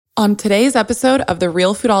On today's episode of the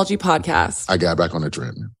Real Foodology podcast, I got back on the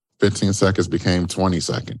treadmill. 15 seconds became 20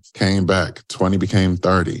 seconds. Came back. 20 became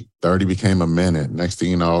 30. 30 became a minute. Next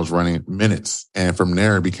thing you know, I was running minutes. And from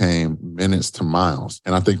there, it became minutes to miles.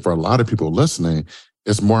 And I think for a lot of people listening,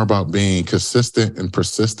 it's more about being consistent and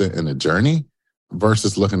persistent in the journey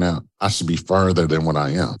versus looking at, I should be further than what I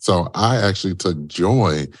am. So I actually took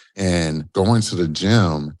joy in going to the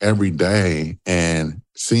gym every day and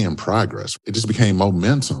seeing progress. It just became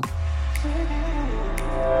momentum.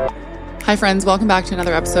 Hi friends, welcome back to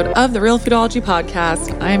another episode of the Real Foodology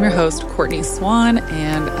podcast. I am your host, Courtney Swan,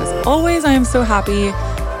 and as always, I am so happy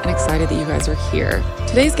and excited that you guys are here.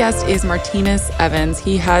 Today's guest is Martinus Evans.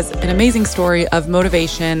 He has an amazing story of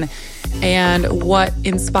motivation and what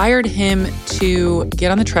inspired him to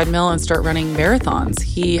get on the treadmill and start running marathons.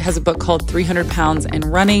 He has a book called 300 Pounds and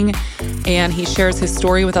Running, and he shares his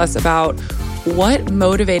story with us about what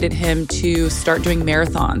motivated him to start doing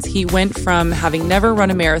marathons. He went from having never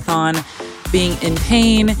run a marathon, being in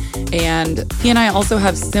pain, and he and I also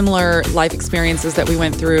have similar life experiences that we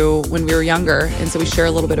went through when we were younger, and so we share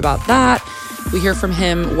a little bit about that. We hear from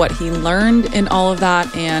him what he learned in all of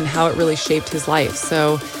that and how it really shaped his life.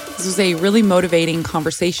 So this was a really motivating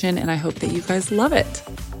conversation, and I hope that you guys love it.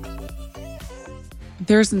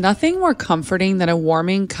 There's nothing more comforting than a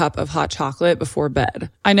warming cup of hot chocolate before bed.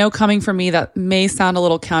 I know coming from me, that may sound a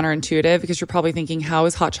little counterintuitive because you're probably thinking, how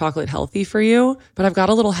is hot chocolate healthy for you? But I've got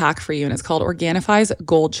a little hack for you, and it's called Organifi's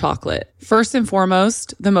Gold Chocolate. First and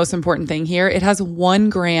foremost, the most important thing here, it has 1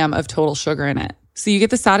 gram of total sugar in it. So you get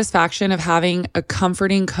the satisfaction of having a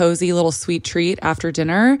comforting, cozy little sweet treat after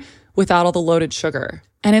dinner without all the loaded sugar.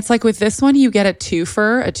 And it's like with this one, you get a two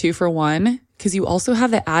for one, because you also have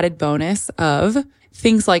the added bonus of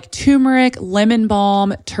things like turmeric, lemon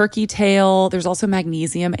balm, turkey tail. There's also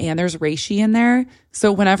magnesium and there's reishi in there.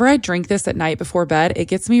 So whenever I drink this at night before bed, it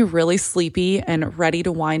gets me really sleepy and ready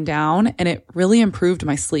to wind down, and it really improved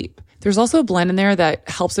my sleep. There's also a blend in there that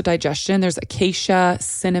helps with digestion. There's acacia,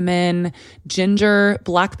 cinnamon, ginger,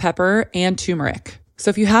 black pepper, and turmeric. So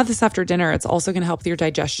if you have this after dinner, it's also going to help with your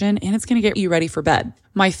digestion and it's going to get you ready for bed.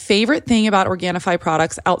 My favorite thing about Organifi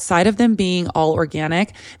products, outside of them being all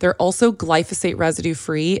organic, they're also glyphosate residue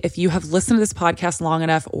free. If you have listened to this podcast long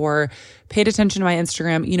enough or paid attention to my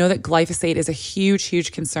Instagram, you know that glyphosate is a huge,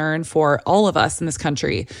 huge concern for all of us in this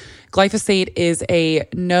country. Glyphosate is a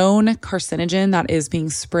known carcinogen that is being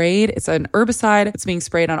sprayed. It's an herbicide. It's being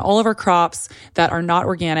sprayed on all of our crops that are not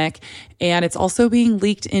organic. And it's also being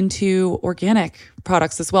leaked into organic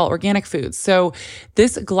products as well, organic foods. So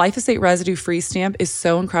this glyphosate residue free stamp is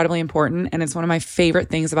so incredibly important. And it's one of my favorite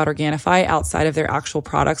things about Organifi outside of their actual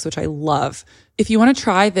products, which I love. If you want to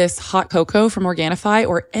try this hot cocoa from Organifi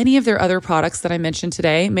or any of their other products that I mentioned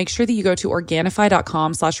today, make sure that you go to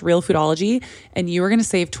Organifi.com/realfoodology and you are going to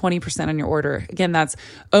save 20% on your order. Again, that's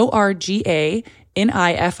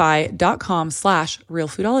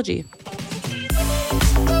ORGANIFI.com/realfoodology.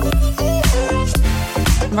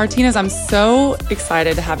 Martinus, I'm so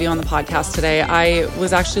excited to have you on the podcast today. I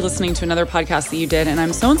was actually listening to another podcast that you did, and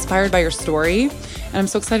I'm so inspired by your story, and I'm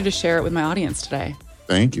so excited to share it with my audience today.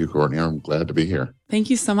 Thank you, Courtney. I'm glad to be here. Thank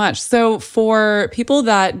you so much. So for people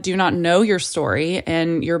that do not know your story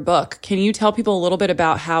and your book, can you tell people a little bit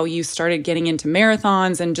about how you started getting into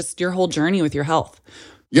marathons and just your whole journey with your health?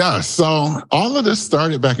 Yeah, so all of this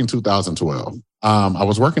started back in 2012. I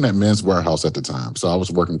was working at Men's Warehouse at the time. So I was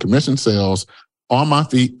working commission sales on my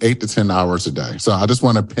feet 8 to 10 hours a day. So I just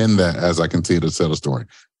want to pin that as I continue to tell the story.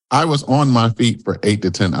 I was on my feet for 8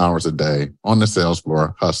 to 10 hours a day on the sales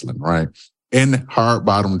floor, hustling, right? In hard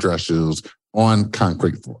bottom dress shoes on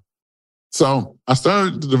concrete floor. So I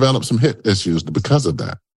started to develop some hip issues because of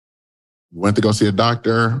that. Went to go see a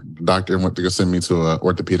doctor. The doctor went to go send me to an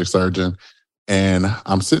orthopedic surgeon. And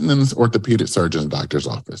I'm sitting in this orthopedic surgeon's doctor's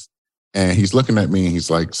office. And he's looking at me and he's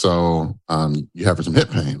like, so you having some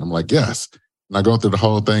hip pain? I'm like, yes. And I go through the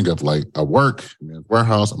whole thing of like, I work in the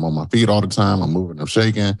warehouse. I'm on my feet all the time. I'm moving, I'm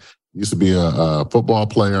shaking. Used to be a football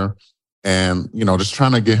player and, just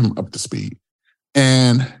trying to get him up to speed.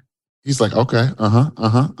 And he's like, okay,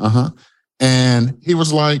 And he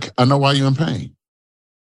was like, I know why you're in pain.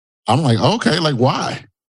 I'm like, okay, like why?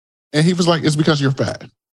 And he was like, it's because you're fat.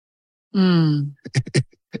 And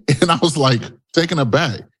I was like taken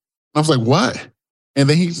aback. I was like, what? And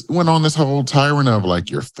then he went on this whole tirade of like,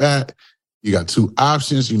 you're fat. You got 2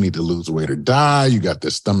 options. You need to lose weight or die. You got the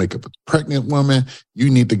stomach of a pregnant woman. You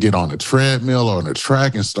need to get on a treadmill or on a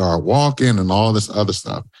track and start walking and all this other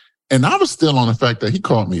stuff. And I was still on the fact that he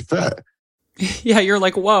called me fat. Yeah, you're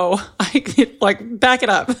like, whoa, back it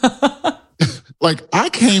up. Like, I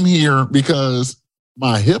came here because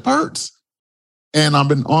my hip hurts. And I've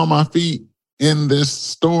been on my feet in this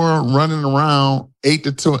store running around 8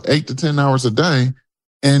 to 10 hours a day.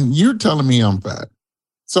 And you're telling me I'm fat.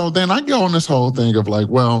 So then I go on this whole thing of like,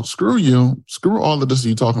 well, screw you. Screw all of this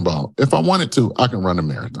you're talking about. If I wanted to, I can run a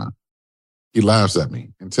marathon. He laughs at me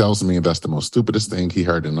and tells me that's the most stupidest thing he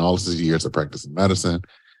heard in all of his years of practicing medicine.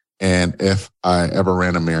 And if I ever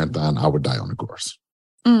ran a marathon, I would die on the course.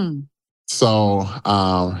 So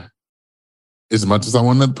as much as I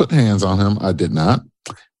wanted to put hands on him, I did not.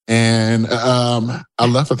 And I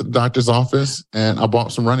left at the doctor's office and I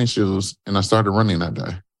bought some running shoes and I started running that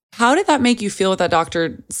day. How did that make you feel with that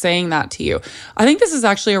doctor saying that to you? I think this is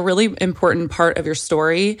actually a really important part of your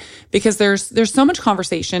story because there's so much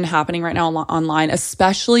conversation happening right now online,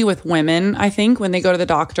 especially with women. I think when they go to the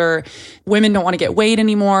doctor, women don't want to get weighed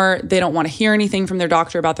anymore. They don't want to hear anything from their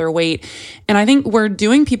doctor about their weight. And I think we're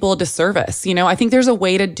doing people a disservice. You know, I think there's a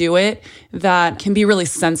way to do it that can be really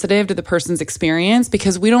sensitive to the person's experience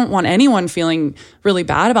because we don't want anyone feeling really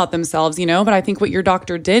bad about themselves, you know, but I think what your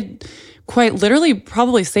doctor did quite literally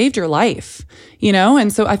probably saved your life, you know?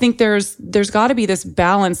 And so I think there's got to be this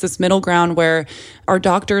balance, this middle ground where our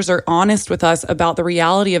doctors are honest with us about the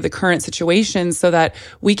reality of the current situation so that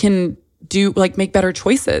we can make better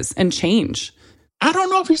choices and change. I don't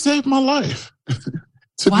know if he saved my life.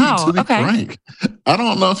 to be frank. I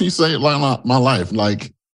don't know if he saved my life.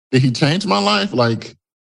 Like, did he change my life? Like,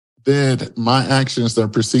 did my actions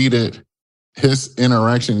that preceded his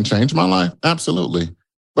interaction change my life? Absolutely.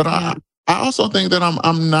 But I also think that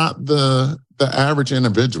I'm not the average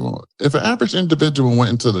individual. If an average individual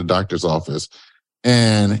went into the doctor's office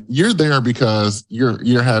and you're there because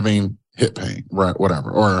you're having hip pain, right?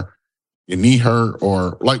 Whatever, or your knee hurt,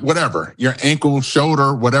 or like whatever, your ankle,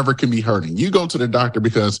 shoulder, whatever can be hurting. You go to the doctor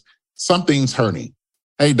because something's hurting.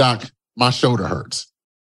 Hey, doc, my shoulder hurts.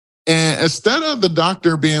 And instead of the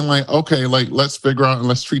doctor being like, okay, like let's figure out and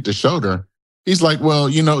let's treat the shoulder, he's like, well,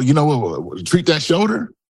 you know what, treat that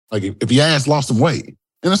shoulder. Like if your ass lost some weight.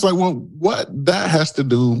 And it's like, well, what that has to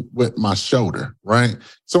do with my shoulder, right?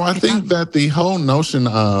 So I think that the whole notion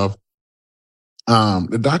of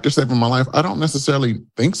the doctor saving my life, I don't necessarily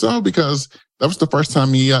think so because that was the first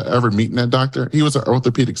time me ever meeting that doctor. He was an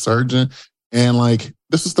orthopedic surgeon. And like,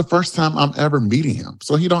 this is the first time I'm ever meeting him.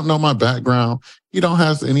 So he don't know my background. He don't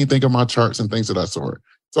have anything of my charts and things of that sort.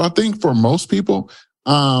 So I think for most people,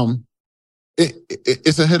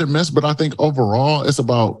 it's a hit or miss, but I think overall it's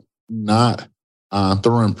about not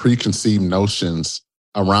throwing preconceived notions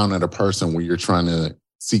around at a person when you're trying to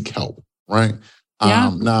seek help, right?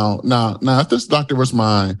 Yeah. Now, if this doctor was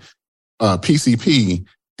my PCP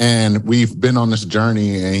and we've been on this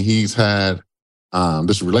journey and he's had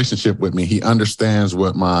this relationship with me, he understands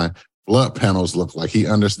what my blood panels look like. He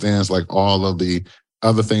understands like all of the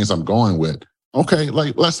other things I'm going with. Okay,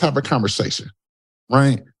 like let's have a conversation,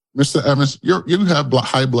 right? Mr. Evans, you have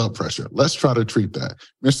high blood pressure. Let's try to treat that.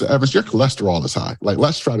 Mr. Evans, your cholesterol is high. Like,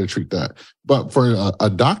 let's try to treat that. But for a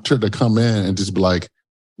doctor to come in and just be like,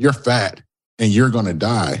 you're fat and you're going to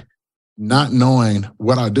die, not knowing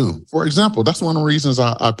what I do. For example, that's one of the reasons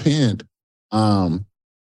I pinned. I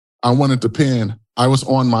wanted to pin. I was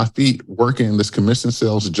on my feet working this commission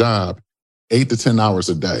sales job 8 to 10 hours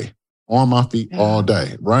a day, on my feet all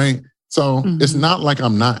day, right? So it's not like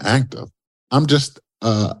I'm not active. I'm just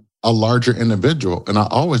a larger individual, and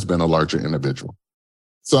I've always been a larger individual.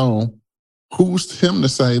 So who's him to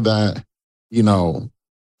say that, you know,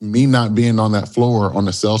 me not being on that floor, on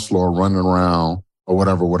the sales floor, running around or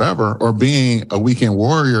whatever, or being a weekend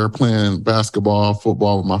warrior playing basketball,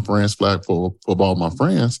 football with my friends, flag football with my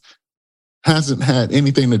friends, hasn't had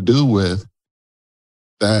anything to do with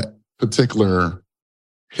that particular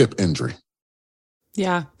hip injury.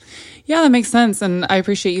 Yeah. Yeah, that makes sense. And I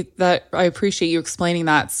appreciate you explaining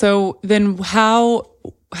that. So then how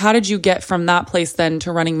did you get from that place then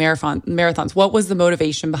to running marathons? What was the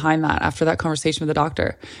motivation behind that after that conversation with the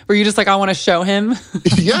doctor? Were you just like, I want to show him?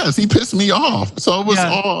 Yes, he pissed me off. So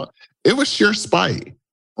it was sheer spite,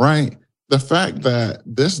 right? The fact that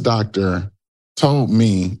this doctor told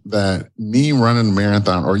me that me running a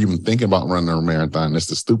marathon or even thinking about running a marathon is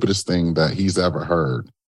the stupidest thing that he's ever heard.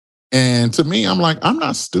 And to me, I'm like, I'm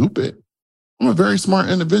not stupid. I'm a very smart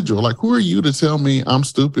individual. Like, who are you to tell me I'm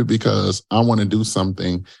stupid because I want to do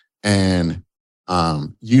something and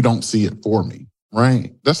you don't see it for me,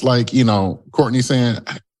 right? That's like, you know, Courtney saying,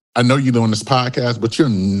 I know you're doing this podcast, but you'll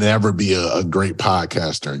never be a great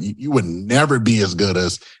podcaster. You would never be as good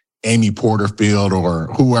as Amy Porterfield or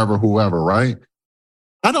whoever, right?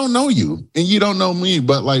 I don't know you and you don't know me,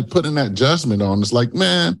 but like putting that judgment on, it's like,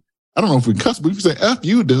 man, I don't know if we cuss, but we say, F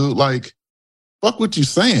you, dude. Like, fuck what you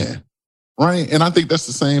saying. Right. And I think that's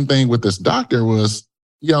the same thing with this doctor was,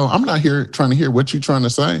 yo, I'm not here trying to hear what you're trying to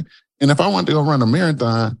say. And if I want to go run a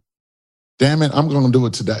marathon, damn it, I'm going to do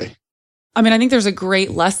it today. I mean, I think there's a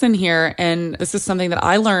great lesson here. And this is something that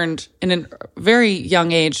I learned in a very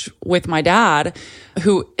young age with my dad,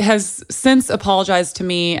 who has since apologized to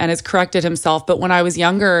me and has corrected himself. But when I was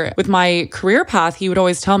younger with my career path, he would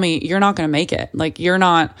always tell me, you're not going to make it. Like, you're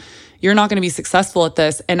not going to be successful at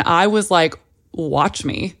this. And I was like, watch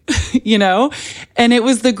me, And it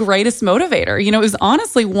was the greatest motivator. It was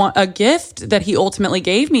honestly a gift that he ultimately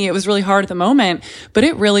gave me. It was really hard at the moment, but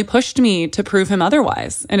it really pushed me to prove him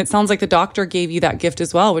otherwise. And it sounds like the doctor gave you that gift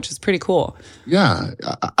as well, which is pretty cool. Yeah.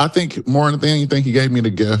 I think more than anything, he gave me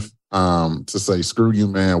the gift to say, screw you,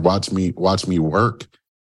 man, watch me work.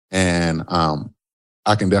 And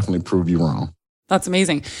I can definitely prove you wrong. That's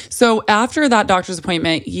amazing. So after that doctor's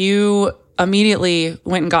appointment, you immediately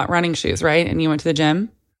went and got running shoes, right? And you went to the gym?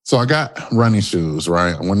 So I got running shoes,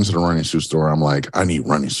 right? I went into the running shoe store. I'm like, I need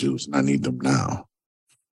running shoes and I need them now.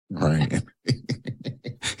 Right.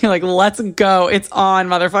 You're like, let's go. It's on,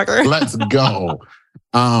 motherfucker. Let's go.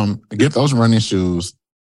 I get those running shoes.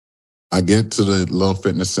 I get to the little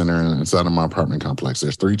fitness center inside of my apartment complex.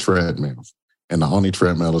 There's 3 treadmills. And the only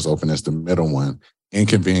treadmill is open is the middle one,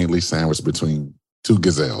 inconveniently sandwiched between 2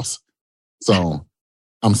 gazelles. So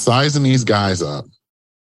I'm sizing these guys up.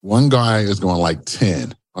 One guy is going like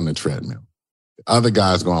 10 on the treadmill. The other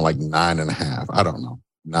guy is going like 9.5. I don't know,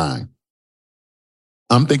 9.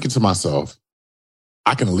 I'm thinking to myself,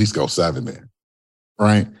 I can at least go 7 there,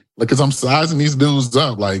 right? Like, because I'm sizing these dudes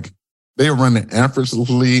up. Like, they're running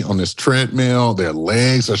effortlessly on this treadmill. Their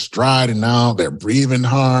legs are striding out. They're breathing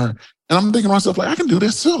hard. And I'm thinking to myself, like, I can do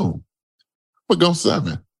this too. But go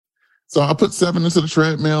 7. So I put 7 into the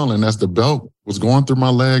treadmill, and as the belt was going through my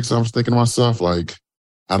legs, I was thinking to myself, like,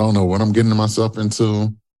 I don't know what I'm getting myself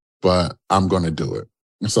into, but I'm going to do it.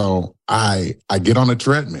 So I get on the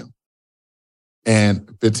treadmill,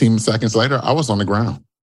 and 15 seconds later, I was on the ground.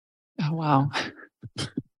 Oh, wow.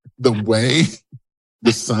 The way,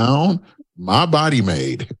 the sound my body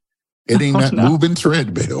made hitting that moving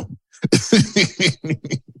treadmill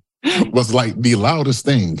was like the loudest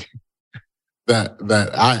thing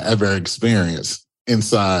that I ever experienced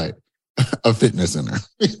inside a fitness center.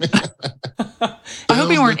 I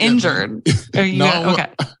hope you weren't injured. Okay,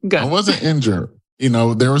 good. I wasn't injured.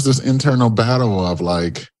 There was this internal battle of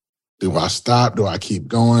like, do I stop? Do I keep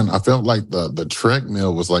going? I felt like the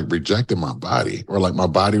treadmill was like rejecting my body, or like my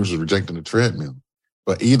body was rejecting the treadmill.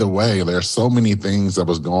 But either way, there's so many things that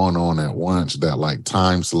was going on at once that like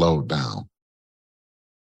time slowed down.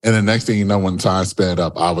 And the next thing you know, when time sped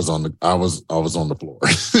up, I was on the floor.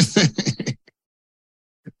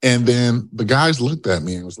 And then the guys looked at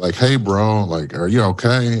me and was like, hey, bro, like, are you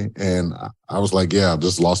okay? And I was like, yeah, I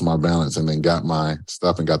just lost my balance, and then got my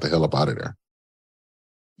stuff and got the hell up out of there.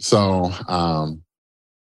 So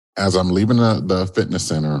as I'm leaving the fitness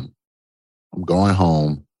center, I'm going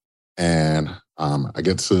home, and I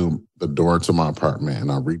get to the door to my apartment,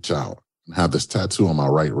 and I reach out and have this tattoo on my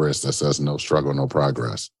right wrist that says "No struggle, no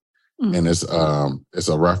progress." Mm-hmm. And it's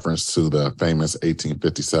a reference to the famous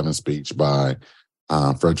 1857 speech by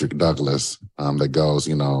Frederick Douglass that goes,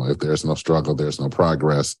 if there's no struggle, there's no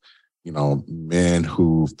progress. Men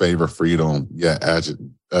who favor freedom yet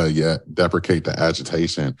deprecate the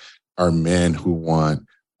agitation are men who want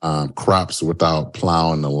crops without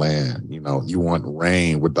plowing the land. You want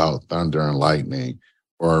rain without thunder and lightning,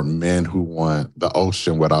 or men who want the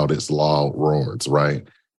ocean without its loud roars, right?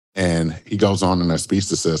 And he goes on in that speech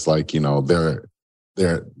that says, like, the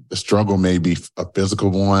struggle may be a physical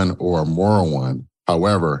one or a moral one.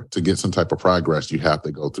 However, to get some type of progress, you have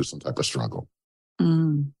to go through some type of struggle.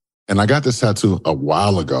 Mm. And I got this tattoo a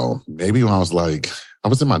while ago, maybe when I was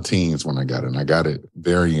in my teens when I got it, and I got it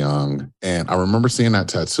very young. And I remember seeing that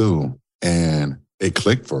tattoo, and it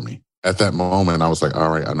clicked for me. At that moment, I was like, all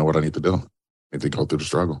right, I know what I need to do. I need to go through the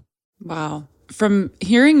struggle. Wow. From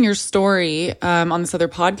hearing your story on this other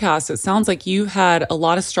podcast, it sounds like you had a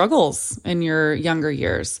lot of struggles in your younger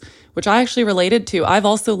years, which I actually related to. I've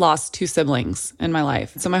also lost 2 siblings in my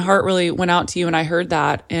life. So my heart really went out to you when I heard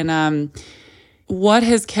that. And what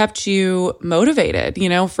has kept you motivated?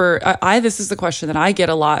 This is the question that I get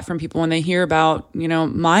a lot from people when they hear about,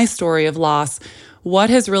 my story of loss. What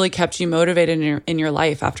has really kept you motivated in your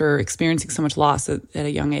life after experiencing so much loss at a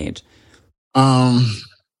young age?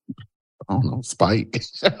 I don't know, spite.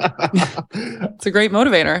 It's a great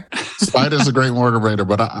motivator. Spite is a great motivator,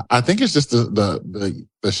 but I think it's just the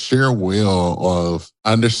sheer will of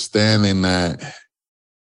understanding that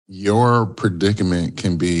your predicament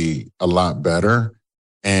can be a lot better,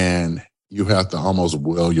 and you have to almost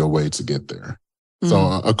will your way to get there. So,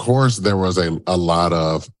 Mm. of course, there was a lot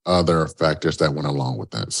of other factors that went along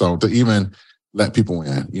with that. So to even let people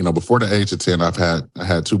in, before the age of 10, I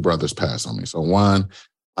had two brothers pass on me. So one,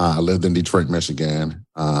 I lived in Detroit, Michigan.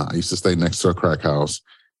 I used to stay next to a crack house.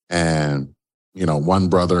 And, one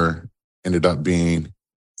brother ended up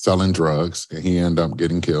selling drugs, and he ended up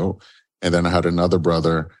getting killed. And then I had another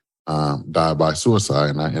brother die by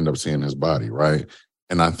suicide, and I ended up seeing his body, right?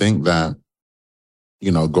 And I think that,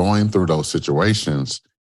 going through those situations,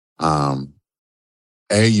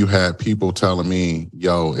 you had people telling me,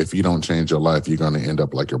 yo, if you don't change your life, you're going to end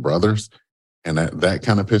up like your brothers. And that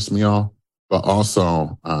kind of pissed me off. But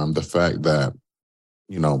also the fact that,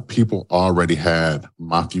 people already had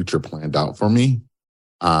my future planned out for me.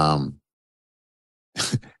 And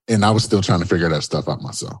I was still trying to figure that stuff out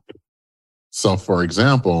myself. So, for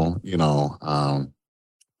example, when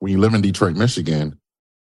you live in Detroit, Michigan,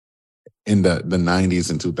 in the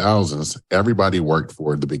 90s and 2000s, everybody worked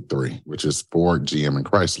for the big three, which is Ford, GM, and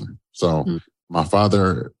Chrysler. So my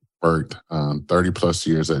father worked 30 plus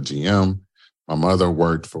years at GM. My mother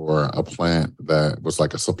worked for a plant that was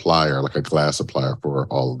like a supplier, like a glass supplier for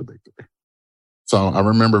all of the big three. So I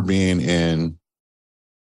remember being in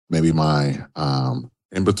maybe my,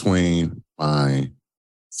 in between my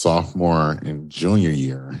sophomore and junior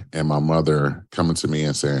year, and my mother coming to me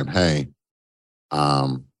and saying, hey,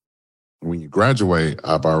 when you graduate,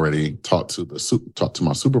 I've already talked to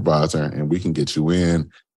my supervisor, and we can get you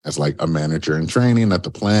in as like a manager in training at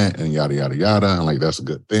the plant, and yada, yada, yada. And like, that's a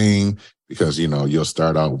good thing because, you'll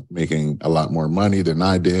start out making a lot more money than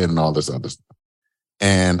I did and all this other stuff.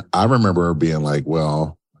 And I remember being like,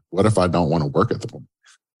 well, what if I don't want to work at the plant?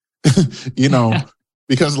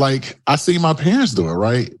 Because like I see my parents do it,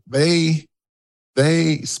 right? They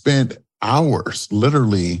spent hours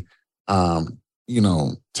literally,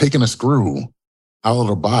 taking a screw out of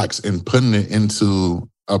the box and putting it into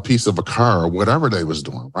a piece of a car or whatever they was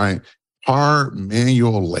doing, right? Hard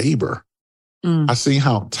manual labor. I see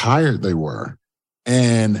how tired they were.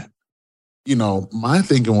 And, my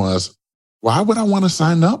thinking was, why would I want to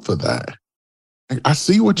sign up for that? I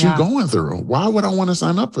see what you're going through. Why would I want to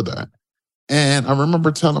sign up for that? And I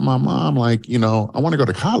remember telling my mom, like, I want to go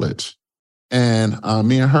to college. And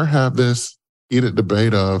me and her have this heated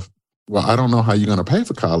debate of, well, I don't know how you're going to pay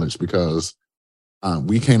for college because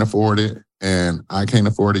we can't afford it and I can't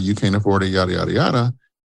afford it. You can't afford it, yada, yada, yada.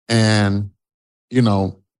 And,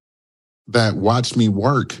 that watch me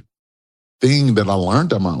work thing that I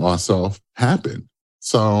learned about myself happened.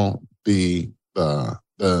 So the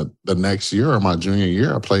next year, or my junior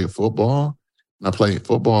year, I played football. And I played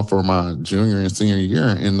football for my junior and senior year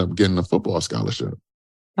and ended up getting a football scholarship.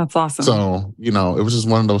 That's awesome. So, it was just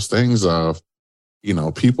one of those things of,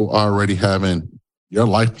 people already having your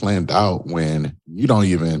life planned out when you don't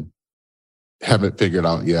even have it figured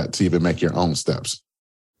out yet to even make your own steps.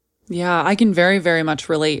 Yeah, I can very, very much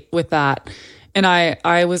relate with that. And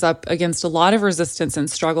I was up against a lot of resistance and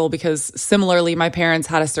struggle because similarly, my parents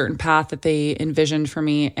had a certain path that they envisioned for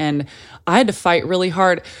me. And I had to fight really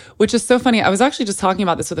hard, which is so funny. I was actually just talking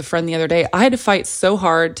about this with a friend the other day. I had to fight so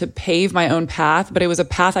hard to pave my own path, but it was a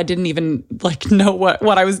path I didn't even know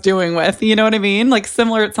what I was doing with. You know what I mean? Like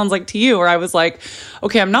similar, it sounds like to you, where I was like,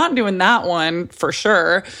 okay, I'm not doing that one for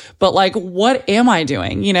sure, but like, what am I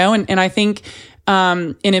doing? And I think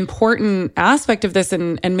an important aspect of this,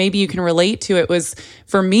 and maybe you can relate to it, was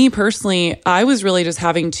for me personally, I was really just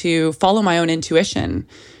having to follow my own intuition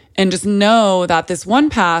and just know that this one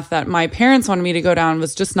path that my parents wanted me to go down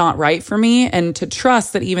was just not right for me. And to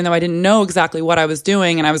trust that even though I didn't know exactly what I was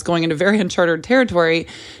doing and I was going into very uncharted territory,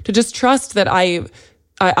 to just trust that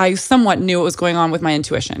I somewhat knew what was going on with my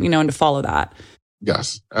intuition, and to follow that.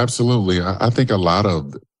 Yes, absolutely. I think a lot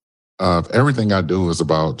of everything I do is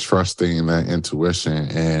about trusting that intuition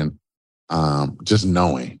and just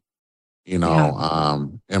knowing. In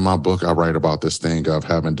my book, I write about this thing of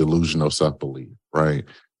having delusional self-belief, right?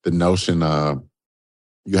 The notion of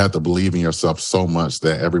you have to believe in yourself so much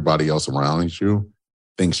that everybody else around you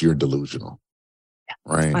thinks you're delusional,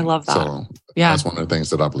 right? I love that. So that's one of the things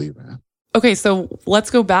that I believe in. Okay, so let's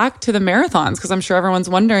go back to the marathons because I'm sure everyone's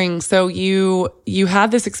wondering. So you had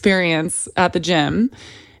this experience at the gym,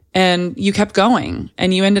 and you kept going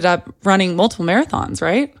and you ended up running multiple marathons,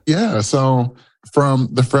 right? Yeah. So from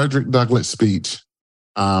the Frederick Douglass speech,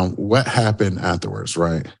 what happened afterwards,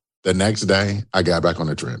 right? The next day, I got back on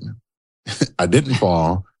the treadmill. I didn't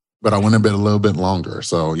fall, but I went a little bit longer.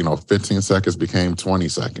 So, 15 seconds became 20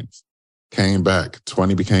 seconds. Came back,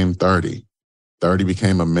 20 became 30. 30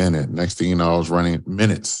 became a minute. Next thing you know, I was running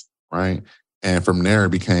minutes, right? And from there,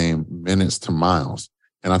 it became minutes to miles.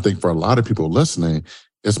 And I think for a lot of people listening,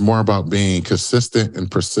 it's more about being consistent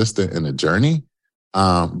and persistent in the journey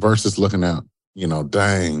versus looking at,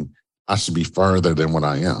 dang, I should be further than what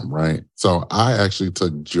I am, right? So I actually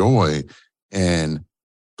took joy in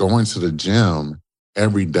going to the gym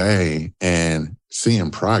every day and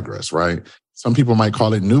seeing progress, right? Some people might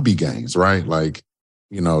call it newbie gains, right? Like,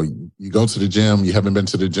 you go to the gym, you haven't been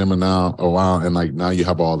to the gym in a while, and like now you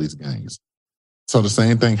have all these gains. So the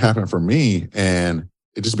same thing happened for me, and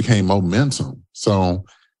it just became momentum. So,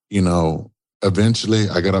 eventually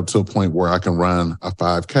I got up to a point where I can run a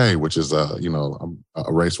 5K, which is a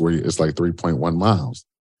race where it's like 3.1 miles.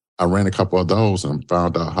 I ran a couple of those and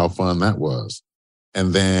found out how fun that was.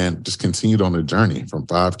 And then just continued on the journey from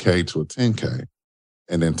 5K to a 10K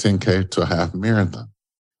and then 10K to a half marathon.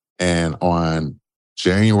 And on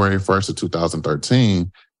January 1st of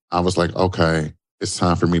 2013, I was like, okay, it's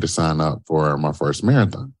time for me to sign up for my first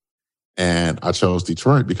marathon. And I chose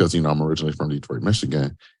Detroit because, I'm originally from Detroit,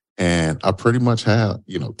 Michigan. And I pretty much had,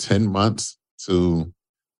 10 months to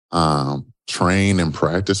train and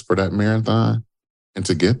practice for that marathon and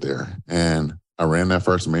to get there. And I ran that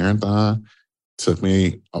first marathon. Took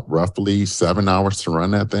me roughly 7 hours to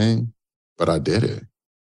run that thing, but I did it.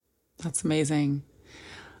 That's amazing.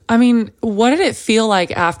 I mean, what did it feel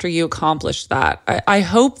like after you accomplished that? I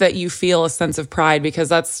hope that you feel a sense of pride because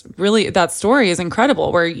that story is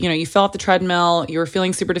incredible where, you fell off the treadmill, you were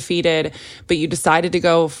feeling super defeated, but you decided to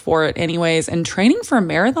go for it anyways. And training for a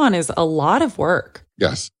marathon is a lot of work.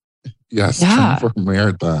 Yes. Yeah. Training for a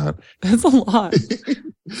marathon. That's a lot.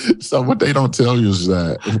 So what they don't tell you is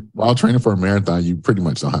that while training for a marathon, you pretty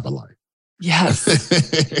much don't have a life.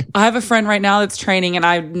 Yes. I have a friend right now that's training and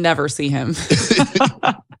I never see him.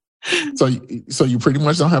 So you pretty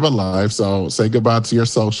much don't have a life. So say goodbye to your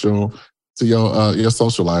social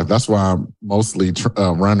life. That's why mostly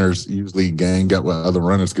runners usually gang up with other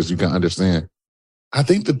runners because you can understand. I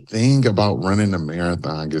think the thing about running a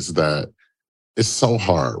marathon is that it's so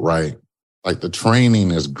hard, right? Like the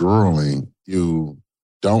training is grueling. You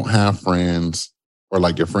don't have friends or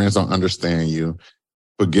like your friends don't understand you.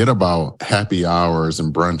 Forget about happy hours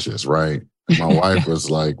and brunches, right? My wife was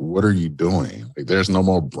like, what are you doing? Like, there's no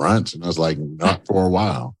more brunch. And I was like, not for a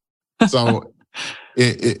while. So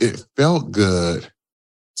it felt good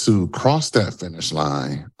to cross that finish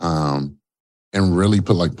line and really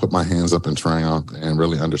put my hands up in triumph and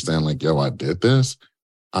really understand like, yo, I did this.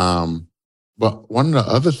 But one of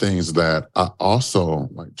the other things that I also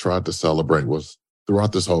like tried to celebrate was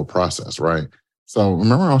throughout this whole process, right? So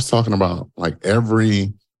remember I was talking about like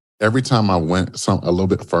every time I went a little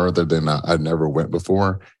bit further than I never went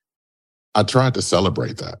before, I tried to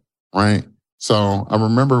celebrate that, right? So I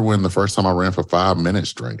remember when the first time I ran for 5 minutes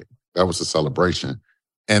straight, that was a celebration.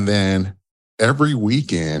 And then every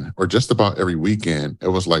weekend, or just about every weekend, it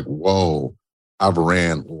was like, whoa, I've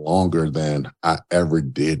ran longer than I ever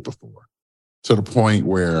did before. To the point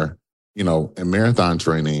where, in marathon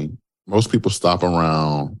training, most people stop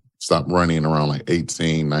running around like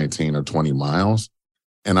 18, 19, or 20 miles.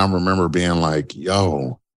 And I remember being like,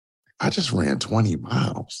 yo, I just ran 20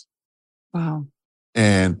 miles. Wow.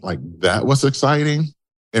 And like that was exciting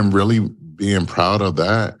and really being proud of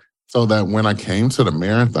that. So that when I came to the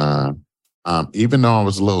marathon, even though I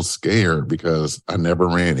was a little scared because I never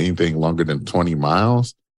ran anything longer than 20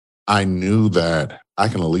 miles, I knew that I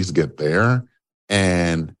can at least get there.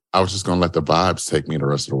 And I was just going to let the vibes take me the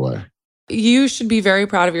rest of the way. You should be very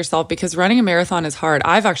proud of yourself because running a marathon is hard.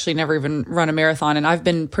 I've actually never even run a marathon and I've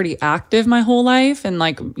been pretty active my whole life and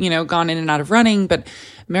gone in and out of running, but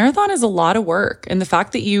marathon is a lot of work. And the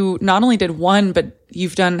fact that you not only did one, but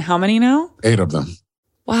you've done how many now? 8 of them.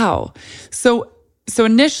 Wow. So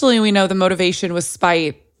initially we know the motivation was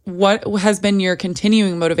spite. What has been your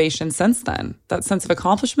continuing motivation since then? That sense of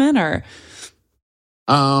accomplishment or?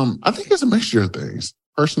 I think it's a mixture of things.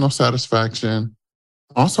 Personal satisfaction.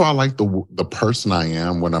 Also, I like the person I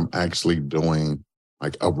am when I'm actually doing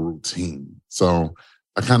like a routine. So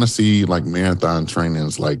I kind of see like marathon training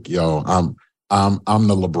as like, yo, I'm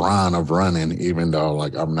the LeBron of running, even though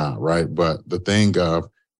like I'm not, right? But the thing of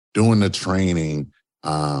doing the training,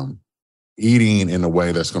 eating in a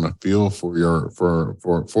way that's going to feel for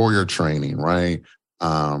your training, right?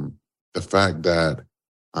 The fact that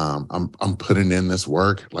I'm putting in this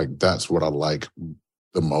work, like that's what I like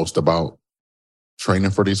the most about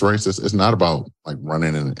training for these races. It's not about like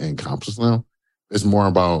running and accomplishing them. It's more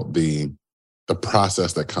about the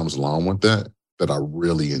process that comes along with that I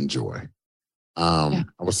really enjoy. I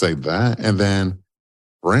would say that. And then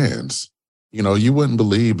friends, you wouldn't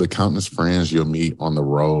believe the countless friends you'll meet on the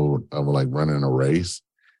road of like running a race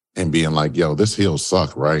and being like, yo, this hill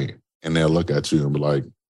sucked, right? and they'll look at you and be like,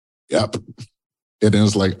 yep. And then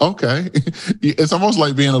it's like, okay. It's almost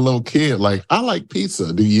like being a little kid. Like, I like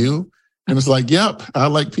pizza. Do you? And it's like, yep, I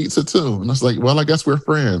like pizza too. And it's like, well, I guess we're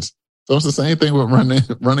friends. So it's the same thing with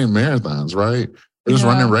running marathons, right? Or just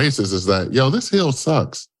running races is that, yo, this hill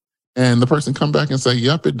sucks. And the person come back and say,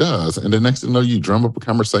 yep, it does. And the next thing you know, you drum up a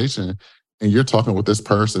conversation and you're talking with this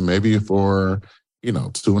person maybe for,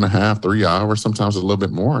 2.5, 3 hours, sometimes a little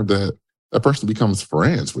bit more, that person becomes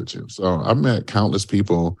friends with you. So I've met countless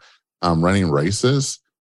people running races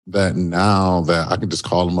that now that I can just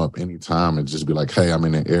call them up anytime and just be like, hey, I'm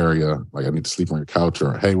in an area, like I need to sleep on your couch,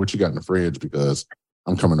 or hey, what you got in the fridge because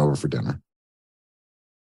I'm coming over for dinner.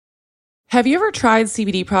 Have you ever tried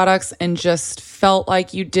CBD products and just felt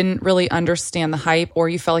like you didn't really understand the hype, or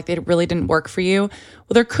you felt like they really didn't work for you?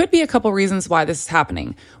 Well, there could be a couple reasons why this is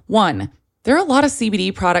happening. One, there are a lot of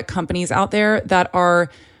CBD product companies out there that are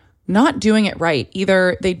not doing it right.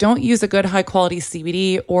 Either they don't use a good high quality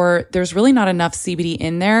CBD, or there's really not enough CBD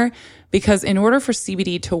in there, because in order for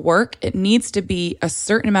CBD to work, it needs to be a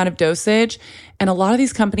certain amount of dosage. And a lot of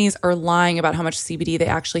these companies are lying about how much CBD they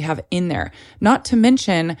actually have in there. Not to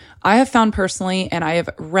mention, I have found personally, and I have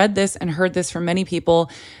read this and heard this from many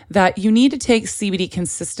people, that you need to take CBD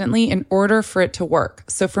consistently in order for it to work.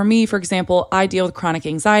 So for me, for example, I deal with chronic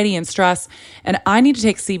anxiety and stress, and I need to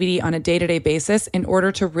take CBD on a day-to-day basis in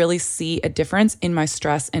order to really see a difference in my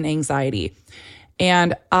stress and anxiety.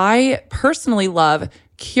 And I personally love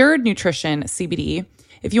Cured Nutrition CBD.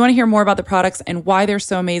 If you want to hear more about the products and why they're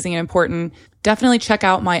so amazing and important, definitely check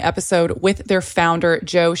out my episode with their founder,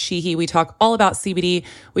 Joe Sheehy. We talk all about CBD.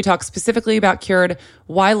 We talk specifically about Cured,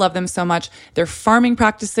 why I love them so much. Their farming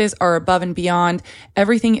practices are above and beyond.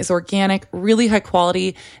 Everything is organic, really high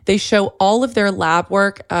quality. They show all of their lab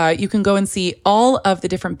work. You can go and see all of the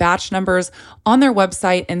different batch numbers on their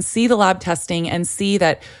website and see the lab testing and see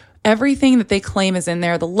that everything that they claim is in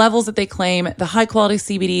there, the levels that they claim, the high quality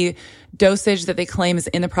CBD dosage that they claim is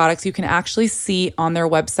in the products, you can actually see on their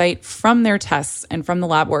website from their tests and from the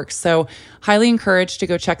lab work. So highly encouraged to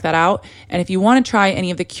go check that out. And if you want to try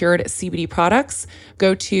any of the Cured CBD products,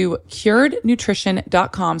 go to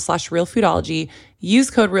curednutrition.com/realfoodology.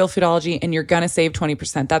 Use code RealFoodology and you're going to save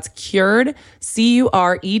 20%. That's cured,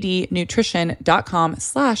 CURED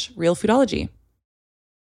nutrition.com/realfoodology.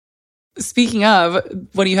 Speaking of,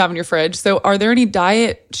 what do you have in your fridge? So are there any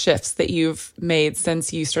diet shifts that you've made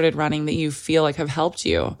since you started running that you feel like have helped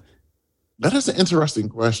you? That is an interesting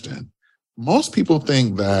question. Most people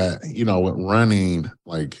think that, with running,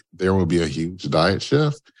 like there will be a huge diet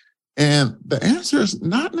shift. And the answer is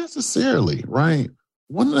not necessarily, right?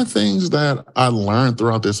 One of the things that I learned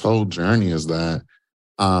throughout this whole journey is that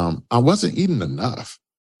I wasn't eating enough.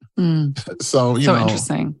 So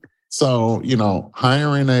interesting. So,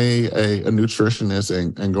 hiring a nutritionist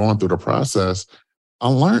and going through the process, I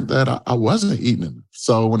learned that I wasn't eating enough.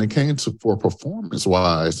 So when it came for performance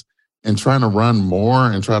wise and trying to run more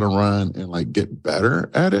and try to run and like get better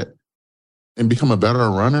at it and become a better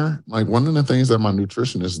runner, like one of the things that my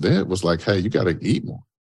nutritionist did was like, hey, you got to eat more.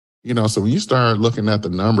 So when you start looking at the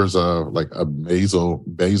numbers of like a basal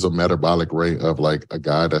metabolic rate of like a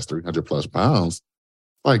guy that's 300 plus pounds,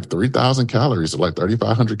 like 3,000 calories, like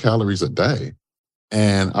 3,500 calories a day.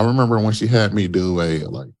 And I remember when she had me do I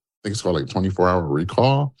think it's called like 24-hour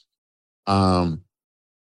recall.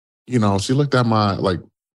 She looked at my, like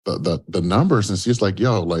the numbers and she's like,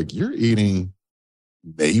 yo, like you're eating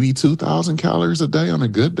maybe 2,000 calories a day on a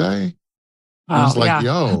good day. Wow, and it's like,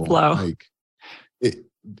 yo, like,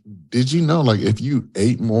 did you know, like if you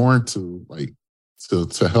ate more to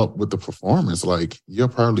help with the performance, like you'll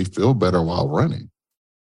probably feel better while running.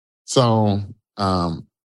 So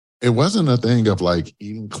it wasn't a thing of like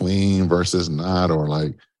eating clean versus not, or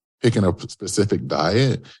like picking a specific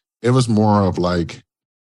diet. It was more of like,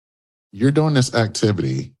 you're doing this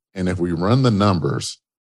activity. And if we run the numbers,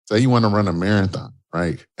 say you want to run a marathon,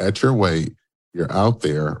 right? At your weight, you're out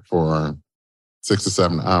there for 6 to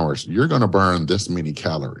 7 hours. You're going to burn this many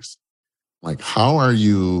calories. Like, how are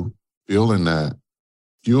you fueling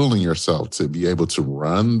yourself to be able to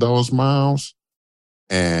run those miles?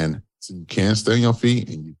 And so you can stay on your feet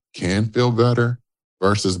and you can feel better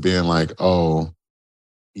versus being like, oh,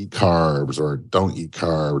 eat carbs or don't eat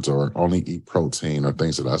carbs or only eat protein or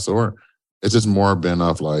things of that sort. It's just more been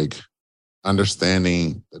of like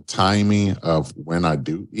understanding the timing of when I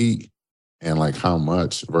do eat and like how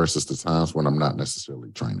much versus the times when I'm not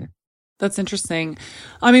necessarily training. That's interesting.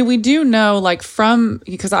 I mean, we do know, like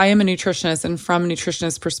because I am a nutritionist, and from a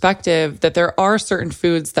nutritionist perspective, that there are certain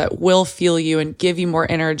foods that will fuel you and give you more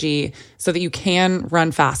energy so that you can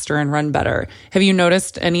run faster and run better. Have you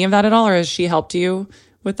noticed any of that at all, or has she helped you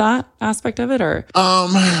with that aspect of it? Or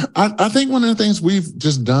I think one of the things we've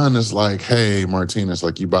just done is like, hey, Martinus,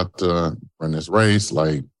 like you about to run this race.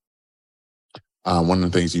 Like, one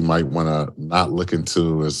of the things you might want to not look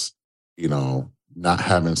into is, not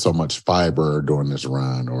having so much fiber during this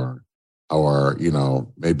run, or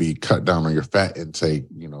maybe cut down on your fat intake,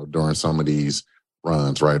 during some of these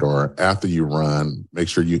runs, right? Or after you run, make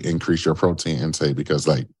sure you increase your protein intake, because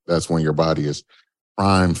like that's when your body is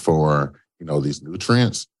primed for, these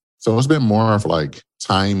nutrients. So it's been more of like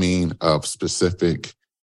timing of specific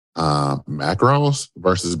macros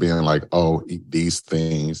versus being like, oh, eat these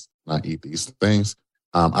things, not eat these things.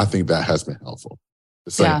 I think that has been helpful.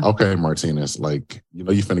 To say, okay, Martinez, like, you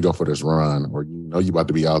finna go for this run, or you about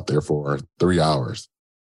to be out there for 3 hours.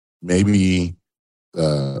 Maybe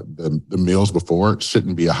the meals before it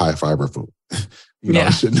shouldn't be a high fiber food.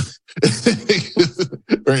 It shouldn't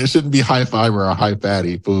it shouldn't be high fiber or high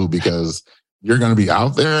fatty food, because you're going to be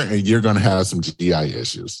out there and you're going to have some GI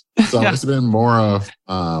issues. So it's been more of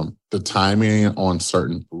the timing on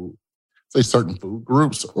certain food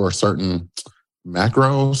groups or certain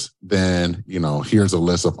macros than, here's a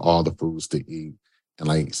list of all the foods to eat and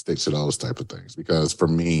like stick to those type of things. Because for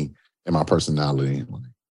me and my personality,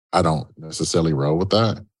 I don't necessarily roll with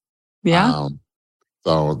that. Yeah.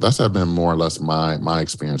 So that's been more or less my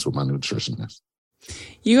experience with my nutritionist.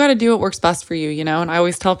 You got to do what works best for you, and I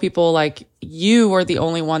always tell people, like, you are the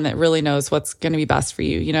only one that really knows what's going to be best for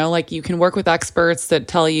you. Like, you can work with experts that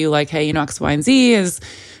tell you like, hey, X, Y, and Z is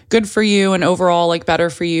good for you and overall like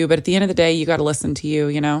better for you. But at the end of the day, you got to listen to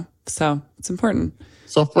you, so it's important.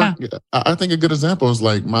 So I think a good example is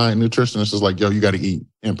like my nutritionist is like, yo, you got to eat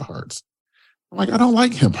hemp hearts. I'm like, I don't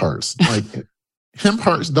like hemp hearts. Like hemp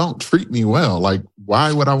hearts don't treat me well. Like,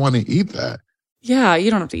 why would I want to eat that? Yeah, you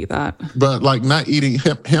don't have to eat that. But like not eating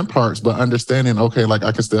hemp hearts, but understanding, okay, like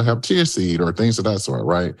I can still have chia seed or things of that sort,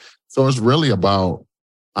 right? So it's really about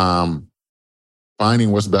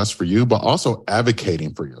finding what's best for you, but also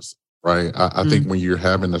advocating for yourself, right? I think when you're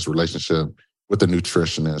having this relationship with a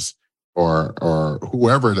nutritionist or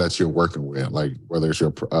whoever that you're working with, like whether it's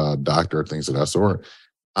your doctor or things of that sort,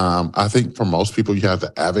 I think for most people, you have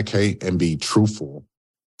to advocate and be truthful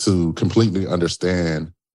to completely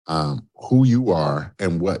understand who you are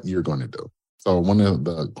and what you're going to do. So one of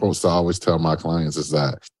the quotes I always tell my clients is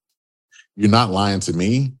that you're not lying to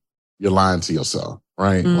me, you're lying to yourself,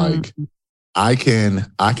 right? Like I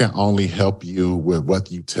can only help you with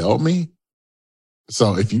what you tell me.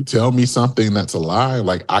 So if you tell me something that's a lie,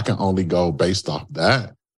 like I can only go based off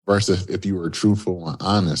that, versus if you were truthful and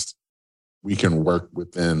honest, we can work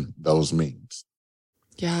within those means.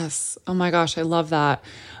 Yes. Oh my gosh, I love that.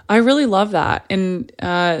 I really love that. And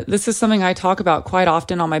this is something I talk about quite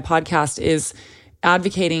often on my podcast, is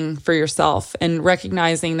advocating for yourself and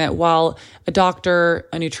recognizing that while a doctor,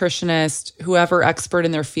 a nutritionist, whoever expert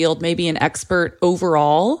in their field may be an expert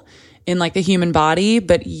overall in like the human body,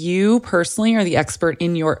 but you personally are the expert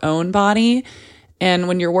in your own body. And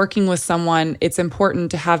when you're working with someone, it's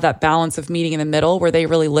important to have that balance of meeting in the middle where they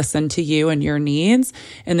really listen to you and your needs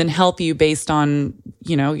and then help you based on,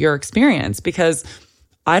 your experience. Because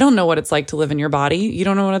I don't know what it's like to live in your body. You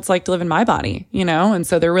don't know what it's like to live in my body, And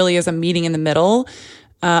so there really is a meeting in the middle.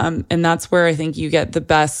 And that's where I think you get the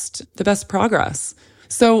best progress.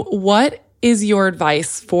 So what is your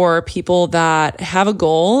advice for people that have a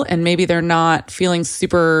goal and maybe they're not feeling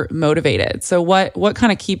super motivated? So what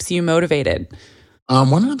kind of keeps you motivated?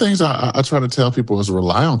 One of the things I try to tell people is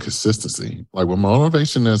rely on consistency. Like when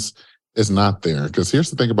motivation is not there, because here's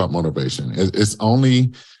the thing about motivation.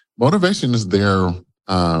 Motivation is there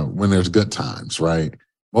when there's good times, right?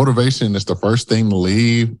 Motivation is the first thing to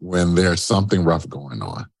leave when there's something rough going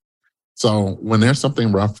on. So when there's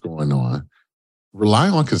something rough going on, rely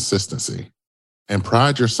on consistency and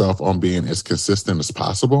pride yourself on being as consistent as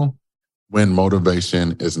possible when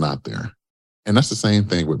motivation is not there. And that's the same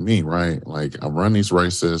thing with me, right? Like I run these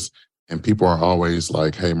races and people are always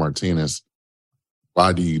like, hey, Martinez,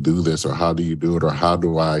 why do you do this? Or how do you do it? Or how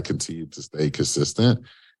do I continue to stay consistent?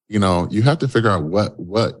 You have to figure out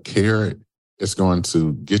what carrot is going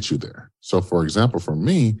to get you there. So for example, for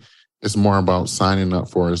me, it's more about signing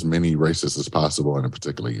up for as many races as possible in a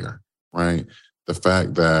particular year, right? The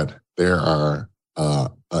fact that there are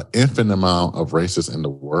an infinite amount of races in the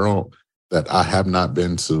world that I have not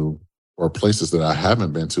been to, or places that I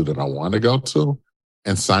haven't been to that I want to go to,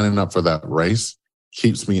 and signing up for that race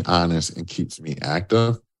keeps me honest and keeps me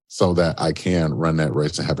active so that I can run that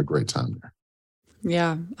race and have a great time there.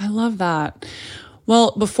 Yeah, I love that.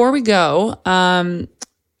 Well, before we go,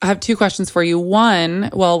 I have two questions for you. One,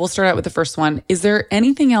 well, we'll start out with the first one. Is there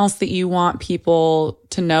anything else that you want people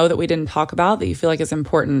to know that we didn't talk about that you feel like is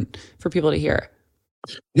important for people to hear?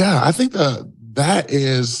 Yeah, I think that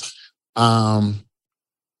is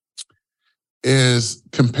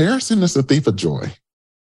comparison is the thief of joy.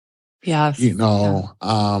 Yes.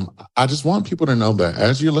 I just want people to know that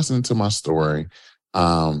as you're listening to my story,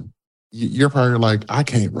 you're probably like, I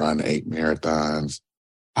can't run 8 marathons.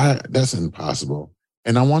 That's impossible.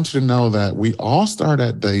 And I want you to know that we all start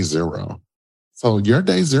at day 0. So your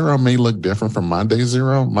day 0 may look different from my day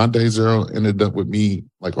 0. My day 0 ended up with me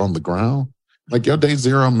like on the ground. Like your day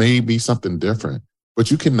 0 may be something different, but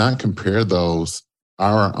you cannot compare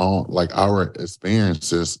our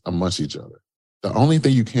experiences amongst each other. The only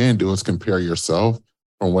thing you can do is compare yourself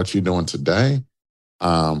from what you're doing today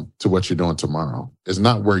to what you're doing tomorrow. It's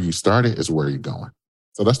not where you started, it's where you're going.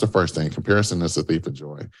 So that's the first thing. Comparison is the thief of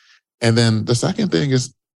joy. And then the second thing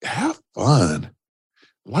is have fun.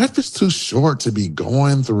 Life is too short to be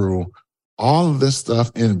going through all of this stuff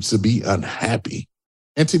and to be unhappy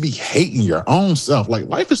and to be hating your own self. Like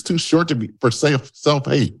life is too short to be for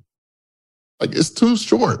self-hate. Like it's too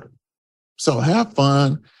short. So have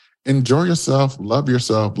fun, enjoy yourself, love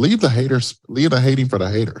yourself, leave the hating for the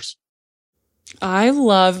haters. I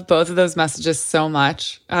love both of those messages so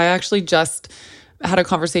much. I actually just had a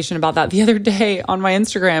conversation about that the other day on my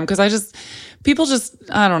Instagram because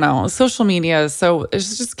I don't know, social media. So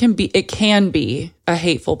it can be a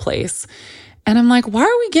hateful place. And I'm like, why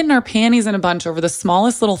are we getting our panties in a bunch over the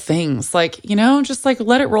smallest little things? Like, just like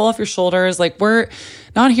let it roll off your shoulders. Like we're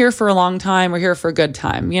not here for a long time. We're here for a good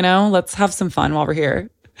time. Let's have some fun while we're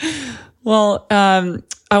here. Well,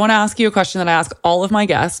 I want to ask you a question that I ask all of my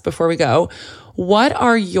guests before we go. What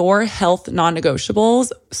are your health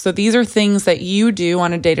non-negotiables? So these are things that you do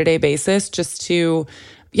on a day-to-day basis just to,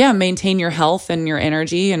 maintain your health and your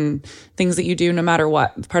energy and things that you do no matter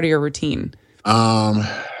what, part of your routine.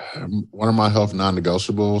 One of my health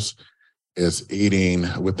non-negotiables is eating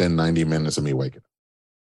within 90 minutes of me waking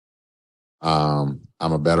up.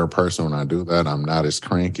 I'm a better person when I do that. I'm not as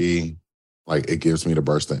cranky. Like it gives me the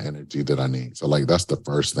burst of energy that I need. So like that's the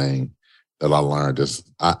first thing that I learned is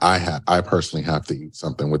I personally have to eat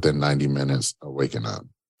something within 90 minutes of waking up.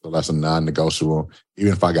 So that's a non-negotiable.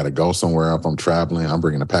 Even if I got to go somewhere, if I'm traveling, I'm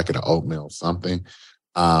bringing a packet of oatmeal, something.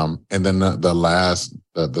 And then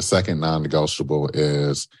the second non-negotiable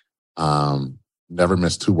is never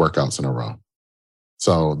miss 2 workouts in a row.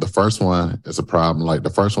 So the first one is a problem. Like the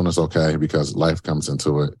first one is okay because life comes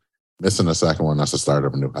into it. Missing the second one, that's the start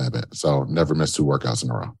of a new habit. So never miss 2 workouts in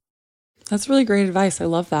a row. That's really great advice. I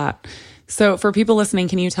love that. So for people listening,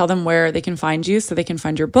 can you tell them where they can find you so they can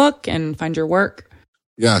find your book and find your work?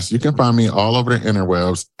 Yes, you can find me all over the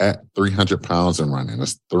interwebs at 300 Pounds and Running.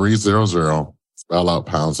 That's 300, spell out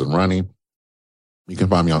Pounds and Running. You can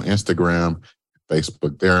find me on Instagram,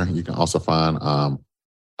 Facebook there. You can also find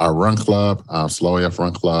our run club, Slow AF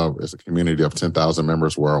Run Club. It's a community of 10,000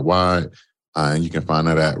 members worldwide. And you can find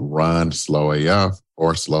it at Run Slow AF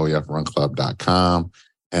or slowafrunclub.com.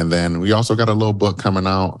 And then we also got a little book coming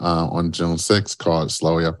out on June 6th called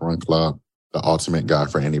Slow AF Run Club, the ultimate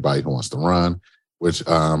guide for anybody who wants to run, which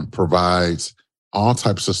provides all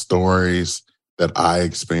types of stories that I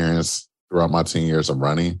experienced throughout my 10 years of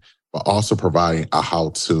running, but also providing a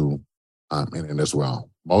how-to in it as well.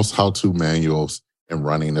 Most how-to manuals in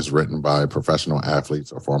running is written by professional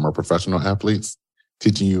athletes or former professional athletes,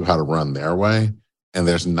 teaching you how to run their way. And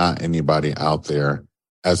there's not anybody out there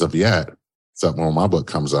as of yet, except when my book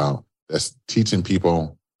comes out, that's teaching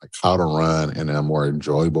people like how to run in a more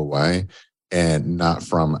enjoyable way and not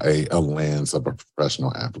from a lens of a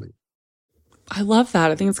professional athlete. I love that.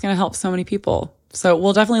 I think it's going to help so many people. So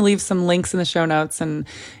we'll definitely leave some links in the show notes. And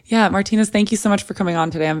yeah, Martinus, thank you so much for coming on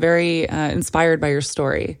today. I'm very inspired by your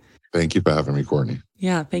story. Thank you for having me, Courtney.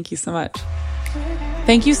 Yeah, thank you so much.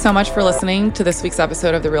 Thank you so much for listening to this week's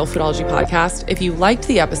episode of the Real Foodology Podcast. If you liked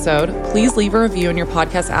the episode, please leave a review in your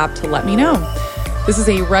podcast app to let me know. This is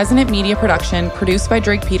a Resonant Media production produced by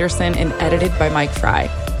Drake Peterson and edited by Mike Fry.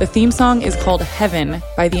 The theme song is called Heaven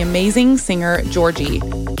by the amazing singer Georgie.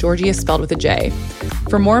 Georgie is spelled with a J.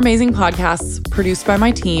 For more amazing podcasts produced by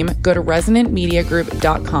my team, go to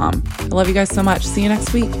resonantmediagroup.com. I love you guys so much. See you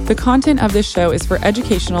next week. The content of this show is for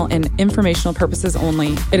educational and informational purposes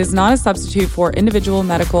only. It is not a substitute for individual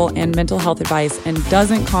medical and mental health advice and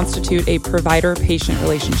doesn't constitute a provider-patient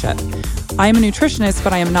relationship. I am a nutritionist,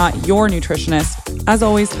 but I am not your nutritionist. As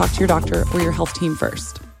always, talk to your doctor or your health team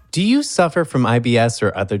first. Do you suffer from IBS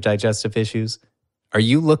or other digestive issues? Are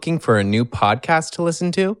you looking for a new podcast to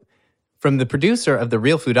listen to? From the producer of the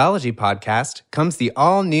Real Foodology podcast comes the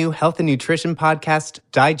all-new health and nutrition podcast,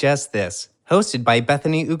 Digest This, hosted by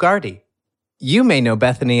Bethany Ugarte. You may know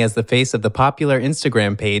Bethany as the face of the popular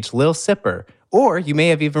Instagram page Lil Sipper, or you may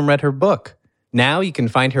have even read her book. Now you can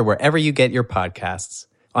find her wherever you get your podcasts.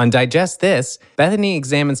 On Digest This, Bethany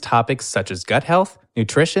examines topics such as gut health,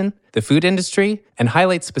 nutrition, the food industry, and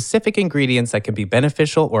highlights specific ingredients that can be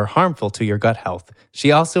beneficial or harmful to your gut health.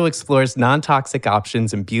 She also explores non-toxic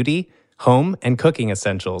options in beauty, home, and cooking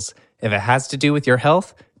essentials. If it has to do with your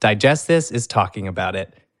health, Digest This is talking about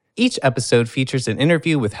it. Each episode features an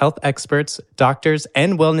interview with health experts, doctors,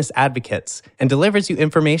 and wellness advocates, and delivers you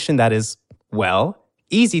information that is, well,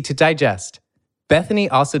 easy to digest. Bethany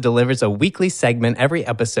also delivers a weekly segment every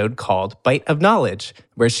episode called Bite of Knowledge,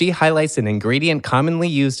 where she highlights an ingredient commonly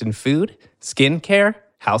used in food, skincare,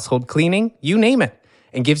 household cleaning, you name it,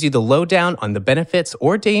 and gives you the lowdown on the benefits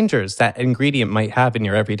or dangers that ingredient might have in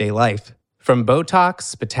your everyday life. From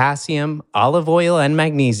Botox, potassium, olive oil, and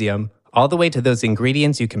magnesium, all the way to those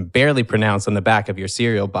ingredients you can barely pronounce on the back of your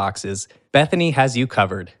cereal boxes, Bethany has you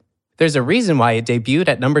covered. There's a reason why it debuted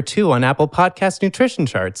at number 2 on Apple Podcast nutrition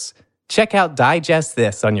charts. Check out Digest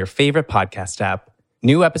This on your favorite podcast app.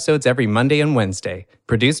 New episodes every Monday and Wednesday.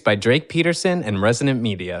 Produced by Drake Peterson and Resonant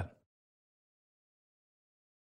Media.